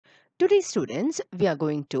Today, students, we are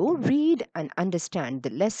going to read and understand the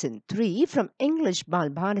lesson 3 from English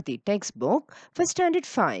Balbharathi textbook for Standard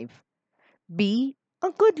 5. Be a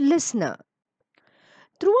good listener.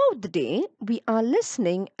 Throughout the day, we are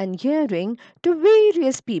listening and hearing to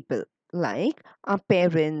various people like our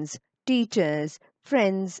parents, teachers,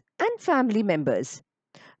 friends, and family members.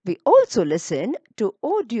 We also listen to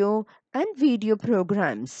audio and video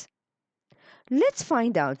programs. Let's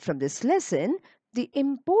find out from this lesson the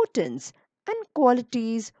importance and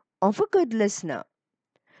qualities of a good listener.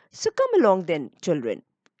 So come along then, children.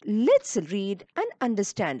 Let's read and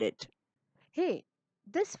understand it. Hey,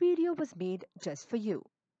 this video was made just for you.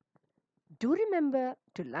 Do remember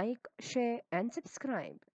to like, share, and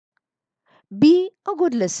subscribe. Be a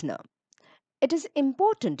good listener. It is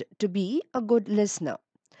important to be a good listener.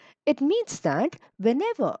 It means that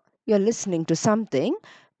whenever you're listening to something,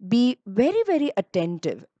 be very, very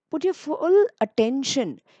attentive. Put your full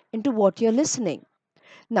attention into what you're listening.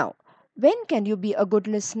 Now, when can you be a good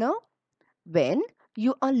listener? When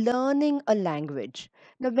you are learning a language.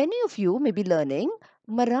 Now, many of you may be learning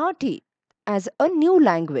Marathi as a new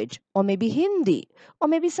language, or maybe Hindi, or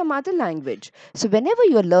maybe some other language. So, whenever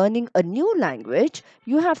you're learning a new language,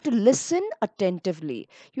 you have to listen attentively.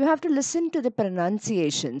 You have to listen to the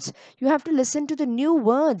pronunciations. You have to listen to the new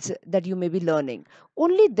words that you may be learning.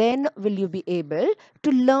 Only then will you be able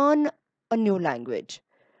to learn a new language.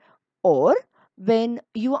 Or when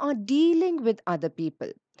you are dealing with other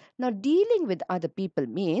people. Now, dealing with other people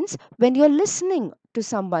means when you're listening to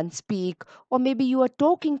someone speak, or maybe you are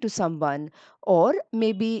talking to someone, or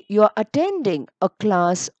maybe you're attending a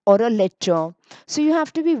class or a lecture. So, you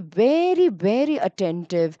have to be very, very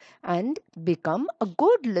attentive and become a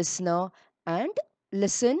good listener and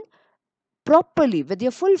listen properly with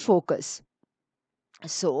your full focus.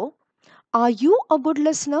 So, are you a good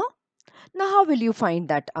listener? Now, how will you find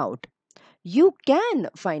that out? You can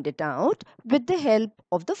find it out with the help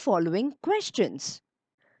of the following questions.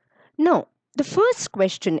 Now, the first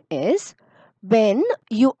question is when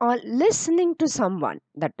you are listening to someone,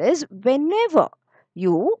 that is, whenever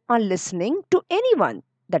you are listening to anyone,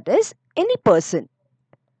 that is, any person,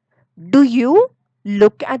 do you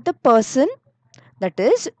look at the person? That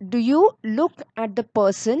is, do you look at the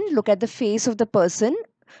person, look at the face of the person,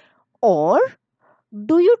 or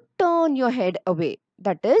do you turn your head away?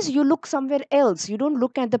 That is, you look somewhere else, you don't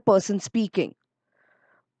look at the person speaking.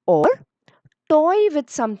 Or toy with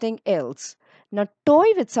something else. Now, toy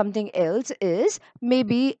with something else is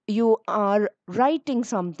maybe you are writing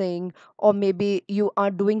something, or maybe you are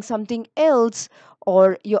doing something else,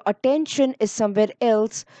 or your attention is somewhere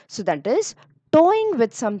else. So, that is toying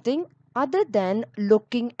with something other than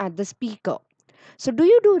looking at the speaker. So, do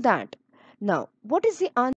you do that? Now, what is the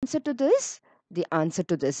answer to this? The answer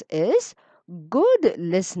to this is good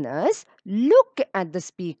listeners look at the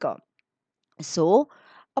speaker. So,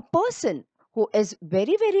 a person who is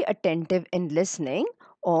very, very attentive in listening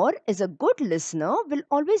or is a good listener will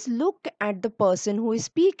always look at the person who is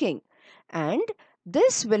speaking, and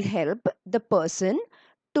this will help the person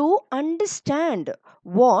to understand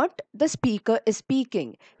what the speaker is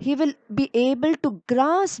speaking. He will be able to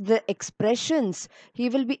grasp the expressions, he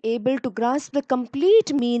will be able to grasp the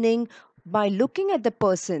complete meaning by looking at the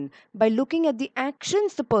person, by looking at the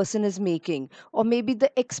actions the person is making, or maybe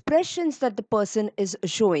the expressions that the person is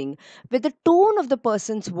showing, with the tone of the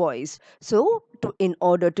person's voice. So, in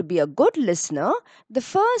order to be a good listener, the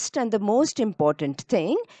first and the most important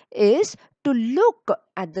thing is to look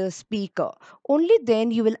at the speaker. Only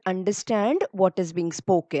then you will understand what is being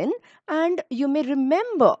spoken, and you may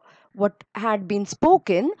remember what had been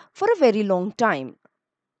spoken for a very long time.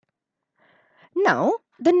 Now,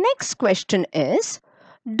 the next question is,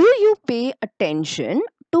 do you pay attention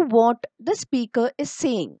to what the speaker is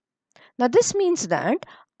saying? Now, this means that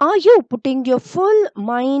are you putting your full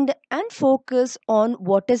mind and focus on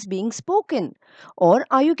what is being spoken? Or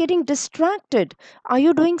are you getting distracted? Are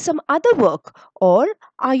you doing some other work? Or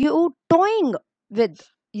are you toying with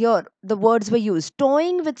the words were used,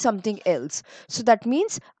 toying with something else? So that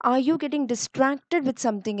means, are you getting distracted with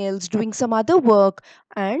something else, doing some other work,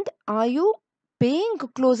 and are you paying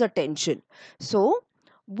close attention? So,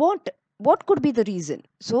 what could be the reason?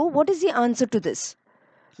 So, what is the answer to this?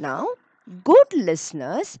 Now, good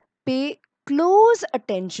listeners pay close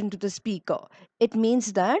attention to the speaker. It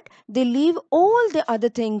means that they leave all the other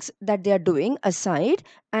things that they are doing aside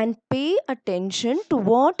and pay attention to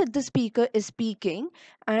what the speaker is speaking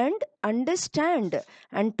and understand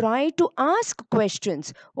and try to ask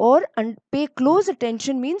questions, or pay close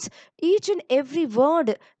attention means each and every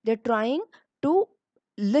word they're trying to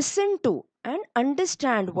listen to and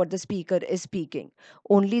understand what the speaker is speaking.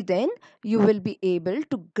 Only then you will be able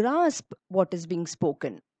to grasp what is being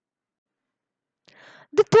spoken.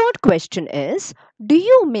 The third question is, do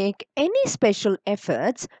you make any special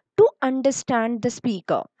efforts to understand the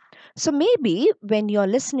speaker? So maybe when you're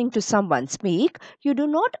listening to someone speak, you do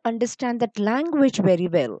not understand that language very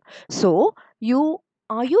well. So you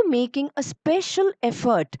are you making a special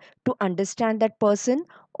effort to understand that person,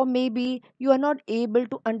 or maybe you are not able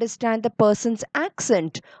to understand the person's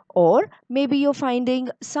accent, or maybe you're finding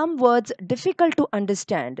some words difficult to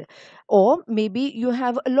understand, or maybe you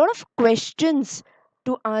have a lot of questions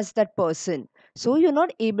to ask that person, so you're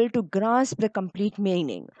not able to grasp the complete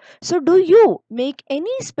meaning. So do you make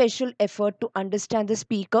any special effort to understand the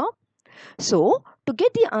speaker? So to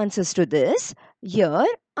get the answers to this, here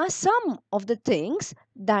are some of the things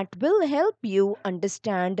that will help you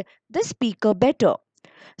understand the speaker better.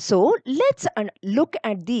 So let's look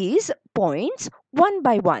at these points one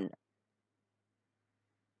by one.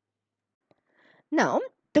 Now,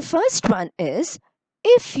 the first one is,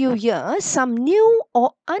 if you hear some new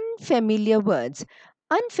or unfamiliar words.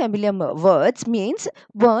 Unfamiliar words means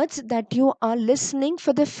words that you are listening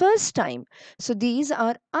for the first time. So these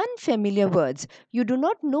are unfamiliar words. You do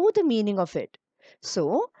not know the meaning of it.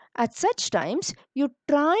 So at such times, you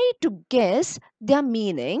try to guess their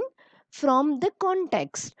meaning from the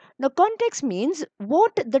context. Now, context means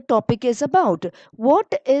what the topic is about.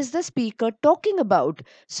 What is the speaker talking about?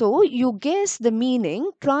 So you guess the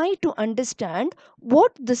meaning, try to understand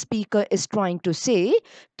what the speaker is trying to say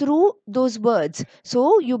through those words.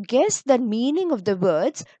 So you guess the meaning of the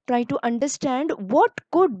words, try to understand what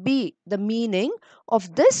could be the meaning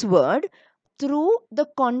of this word through the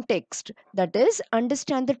context. That is,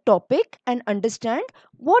 understand the topic and understand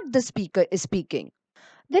what the speaker is speaking.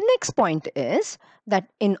 The next point is that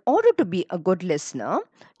in order to be a good listener,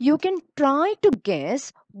 you can try to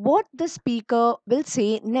guess what the speaker will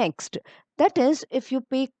say next. That is, if you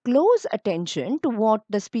pay close attention to what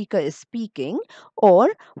the speaker is speaking,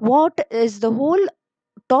 or what is the whole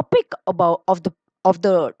topic of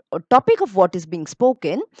the topic of what is being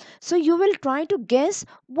spoken, so you will try to guess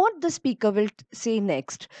what the speaker will say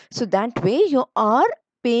next. So that way you are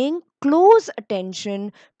paying close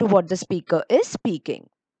attention to what the speaker is speaking.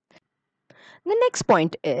 The next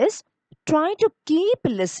point is, try to keep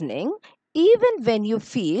listening even when you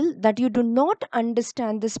feel that you do not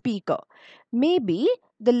understand the speaker. Maybe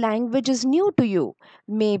the language is new to you.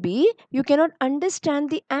 Maybe you cannot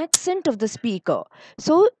understand the accent of the speaker.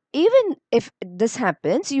 So, even if this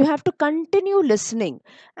happens, you have to continue listening,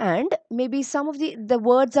 and maybe some of the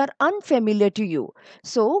words are unfamiliar to you.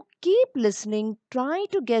 So, keep listening, try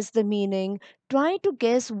to guess the meaning, try to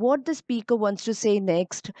guess what the speaker wants to say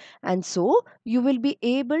next, and so you will be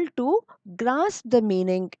able to grasp the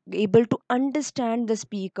meaning, able to understand the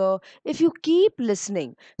speaker if you keep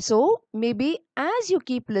listening. So maybe as you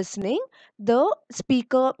keep listening, the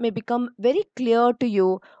speaker may become very clear to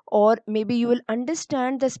you, or maybe you will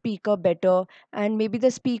understand the speaker better, and maybe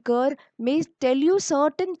the speaker may tell you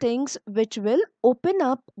certain things which will open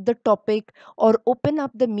up the topic or open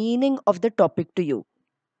up the meaning of the topic to you.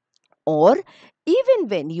 Or even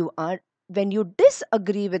when you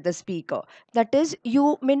disagree with the speaker, that is,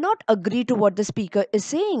 you may not agree to what the speaker is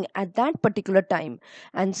saying at that particular time,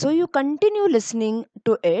 and so you continue listening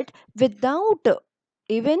to it without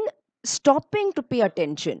even stopping to pay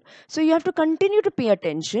attention. So you have to continue to pay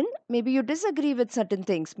attention. Maybe you disagree with certain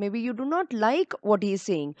things, maybe you do not like what he is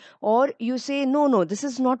saying, or you say, no, no, this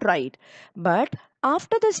is not right. But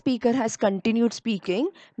after the speaker has continued speaking,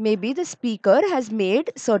 maybe the speaker has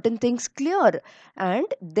made certain things clear, and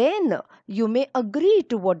then you may agree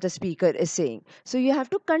to what the speaker is saying. So you have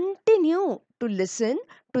to continue to listen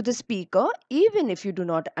to the speaker even if you do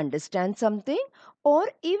not understand something, or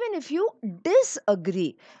even if you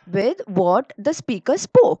disagree with what the speaker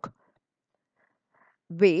spoke.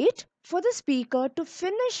 Wait for the speaker to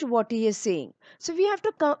finish what he is saying. So we have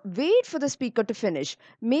to wait for the speaker to finish.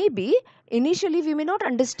 Maybe initially we may not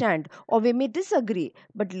understand or we may disagree,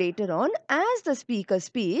 but later on, as the speaker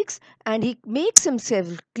speaks and he makes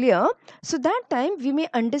himself clear, so that time we may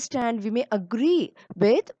understand, we may agree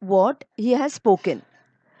with what he has spoken.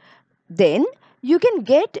 Then you can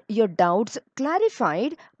get your doubts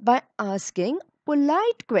clarified by asking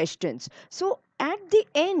polite questions. So, at the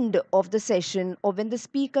end of the session, or when the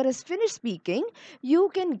speaker has finished speaking, you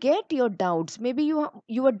can get your doubts. Maybe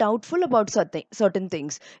you are doubtful about certain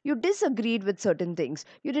things. You disagreed with certain things.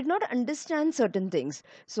 You did not understand certain things.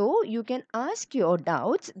 So, you can ask your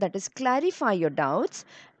doubts, that is, clarify your doubts,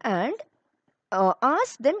 and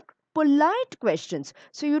ask them polite questions.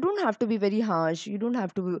 So you don't have to be very harsh. You don't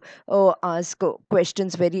have to ask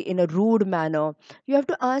questions very in a rude manner. You have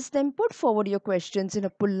to ask them, put forward your questions in a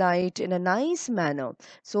polite, in a nice manner.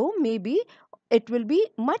 So maybe it will be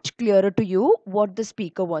much clearer to you what the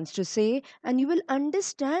speaker wants to say, and you will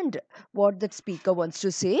understand what that speaker wants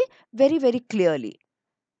to say very, very clearly.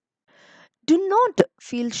 Do not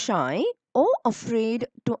feel shy or afraid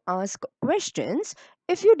to ask questions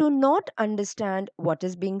if you do not understand what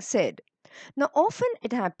is being said. Now, often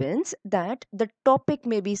it happens that the topic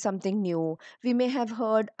may be something new. We may have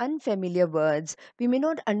heard unfamiliar words. We may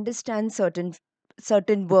not understand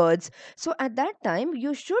certain words. So at that time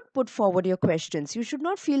you should put forward your questions. You should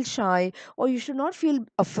not feel shy, or you should not feel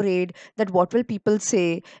afraid that what will people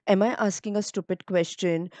say? Am I asking a stupid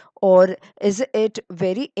question, or is it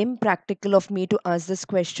very impractical of me to ask this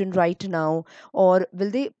question right now, or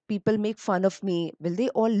will they people make fun of me? Will they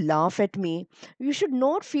all laugh at me? You should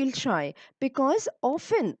not feel shy, because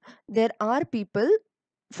often there are people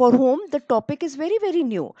for whom the topic is very, very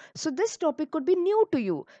new. So this topic could be new to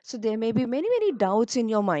you, so there may be many, many doubts in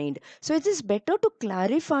your mind. So it is better to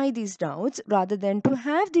clarify these doubts rather than to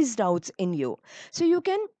have these doubts in you. So you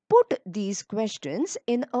can put these questions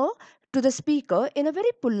in a to the speaker in a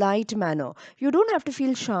very polite manner. You don't have to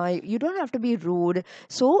feel shy, you don't have to be rude.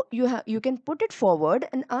 So you can put it forward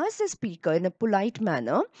and ask the speaker in a polite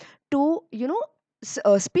manner to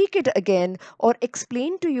speak it again or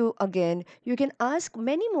explain to you again. You can ask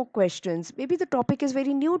many more questions. Maybe the topic is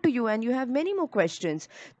very new to you and you have many more questions.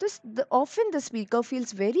 Often the speaker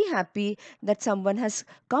feels very happy that someone has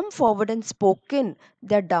come forward and spoken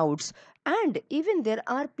their doubts. And even there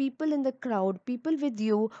are people in the crowd, people with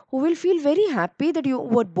you, who will feel very happy that you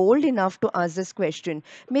were bold enough to ask this question.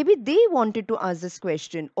 Maybe they wanted to ask this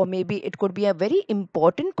question, or maybe it could be a very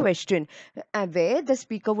important question where the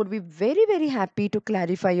speaker would be very, very happy to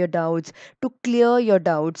clarify your doubts, to clear your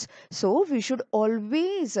doubts. So we should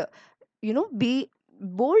always be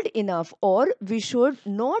bold enough, or we should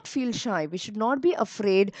not feel shy. We should not be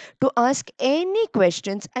afraid to ask any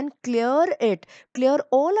questions and clear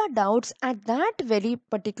all our doubts at that very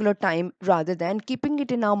particular time, rather than keeping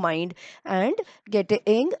it in our mind and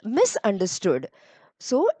getting misunderstood.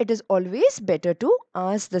 So it is always better to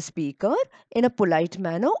ask the speaker in a polite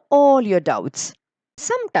manner all your doubts.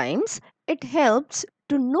 Sometimes it helps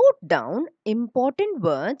to note down important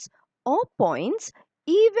words or points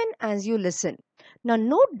even as you listen. Now,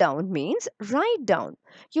 note down means write down.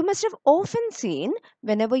 You must have often seen,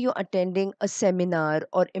 whenever you're attending a seminar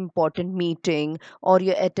or important meeting, or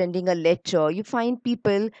you're attending a lecture, you find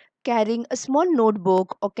people carrying a small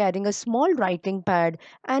notebook or carrying a small writing pad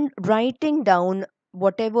and writing down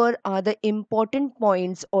whatever are the important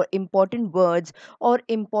points or important words or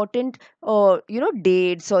important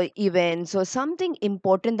dates or events or something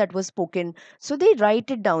important that was spoken. So they write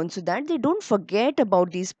it down so that they don't forget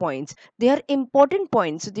about these points. They are important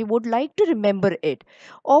points, so they would like to remember it.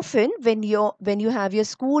 Often when you have your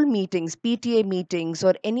school meetings, PTA meetings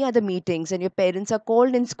or any other meetings, and your parents are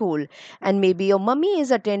called in school, and maybe your mummy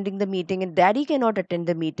is attending the meeting and daddy cannot attend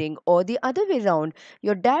the meeting, or the other way around,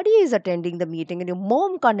 your daddy is attending the meeting and your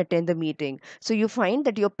mom can't attend the meeting. So you find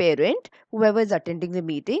that your parent, whoever is attending the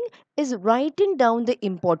meeting, is writing down the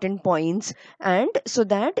important points, and so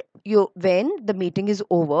that you when the meeting is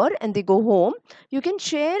over and they go home, you can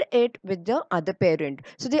share it with the other parent,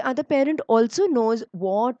 so the other parent also knows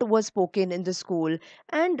what was spoken in the school.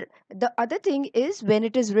 And the other thing is, when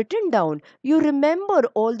it is written down, you remember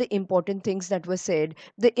all the important things that were said,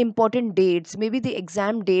 the important dates, maybe the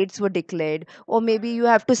exam dates were declared, or maybe you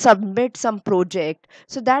have to submit some project,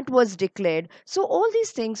 so that was declared. So all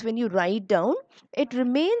these things, when you write down, it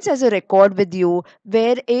remains as a record with you,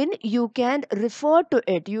 wherein you can refer to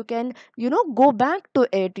it, you can go back to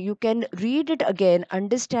it, you can read it again,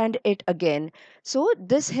 understand it again. So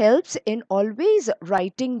this helps in always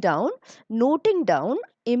writing down, noting down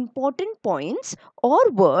important points or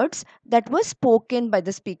words that were spoken by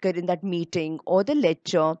the speaker in that meeting or the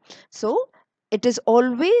lecture. So it is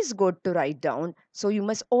always good to write down. So you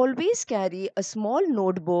must always carry a small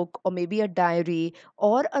notebook or maybe a diary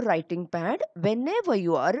or a writing pad whenever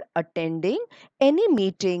you are attending any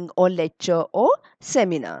meeting or lecture or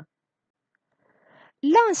seminar.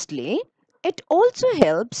 Lastly, it also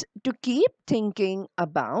helps to keep thinking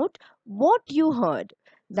about what you heard.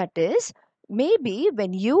 That is, maybe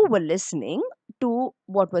when you were listening to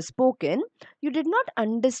what was spoken, you did not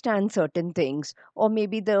understand certain things, or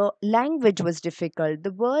maybe the language was difficult,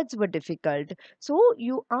 the words were difficult. So,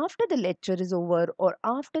 you, after the lecture is over, or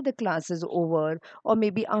after the class is over, or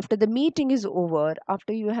maybe after the meeting is over,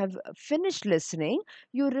 after you have finished listening,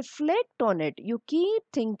 you reflect on it. You keep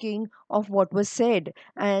thinking of what was said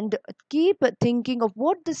and keep thinking of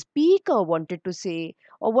what the speaker wanted to say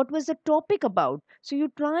or what was the topic about. So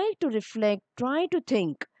you try to reflect, try to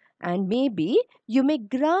think, and maybe you may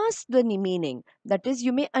grasp the meaning. That is,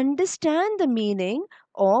 you may understand the meaning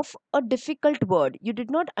of a difficult word. You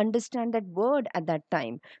did not understand that word at that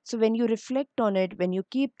time. So when you reflect on it, when you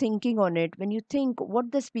keep thinking on it, when you think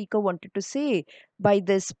what the speaker wanted to say by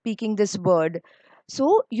this speaking this word,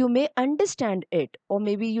 so you may understand it, or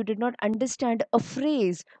maybe you did not understand a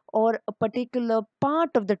phrase or a particular part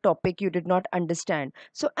of the topic you did not understand.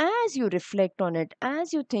 So as you reflect on it,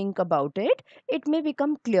 as you think about it, it may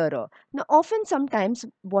become clearer. Now, often sometimes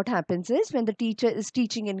what happens is when the teacher is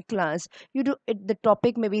teaching in class, the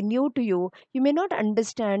topic may be new to you. You may not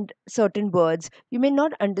understand certain words. You may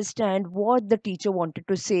not understand what the teacher wanted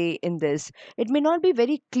to say in this. It may not be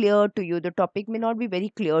very clear to you. The topic may not be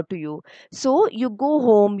very clear to you. So you go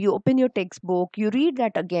home, you open your textbook, you read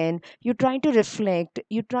that again, you try to reflect,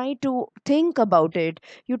 you try to think about it,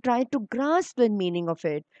 you try to grasp the meaning of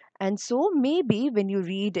it. And so maybe when you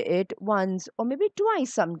read it once or maybe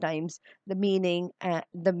twice sometimes, the meaning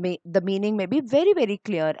may be very, very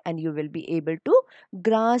clear, and you will be able to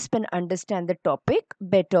grasp and understand the topic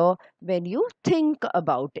better when you think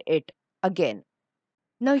about it again.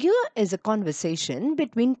 Now, here is a conversation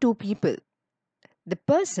between two people. The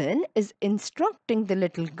person is instructing the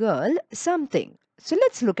little girl something. So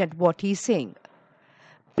let's look at what he's saying.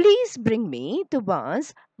 Please bring me the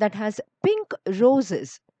vase that has pink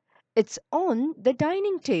roses. It's on the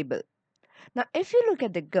dining table. Now, if you look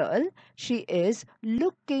at the girl, she is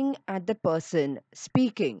looking at the person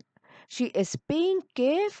speaking. She is paying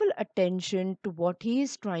careful attention to what he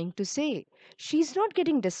is trying to say. She's not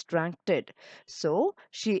getting distracted. So,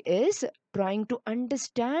 she is trying to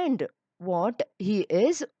understand what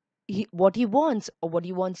what he wants or what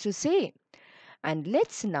he wants to say. And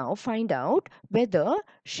let's now find out whether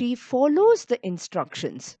she follows the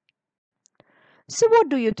instructions. So, what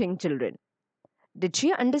do you think, children? Did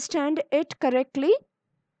she understand it correctly?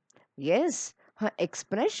 Yes, her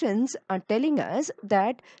expressions are telling us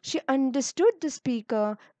that she understood the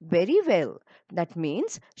speaker very well. That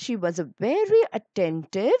means she was a very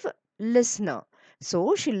attentive listener.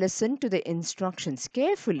 So she listened to the instructions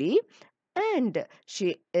carefully, and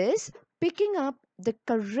she is picking up the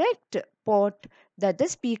correct pot that the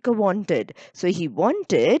speaker wanted. So he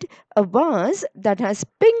wanted a vase that has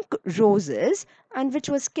pink roses and which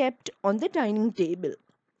was kept on the dining table.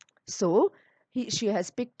 So she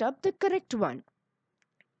has picked up the correct one.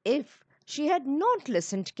 If she had not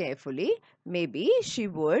listened carefully, maybe she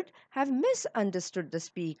would have misunderstood the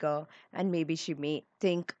speaker, and maybe she may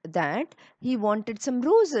think that he wanted some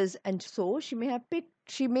roses, and so she may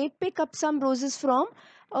pick up some roses from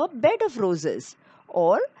a bed of roses.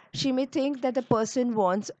 Or she may think that the person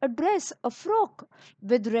wants a dress, a frock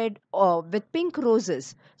with red or with pink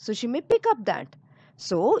roses. So she may pick up that.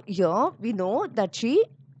 So here we know that she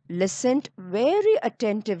listened very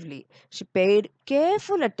attentively. She paid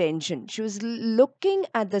careful attention. She was looking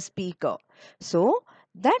at the speaker. So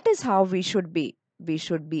that is how we should be. We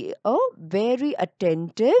should be a very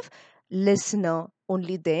attentive listener.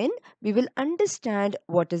 Only then we will understand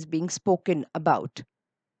what is being spoken about.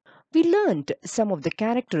 We learned some of the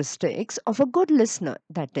characteristics of a good listener,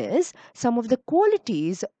 that is, some of the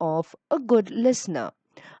qualities of a good listener.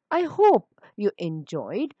 I hope you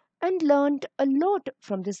enjoyed and learned a lot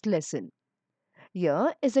from this lesson.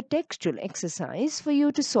 Here is a textual exercise for you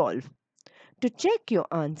to solve. To check your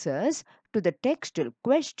answers to the textual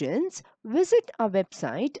questions, visit our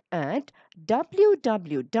website at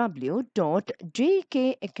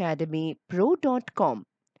www.jkacademypro.com.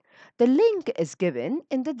 The link is given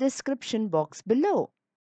in the description box below.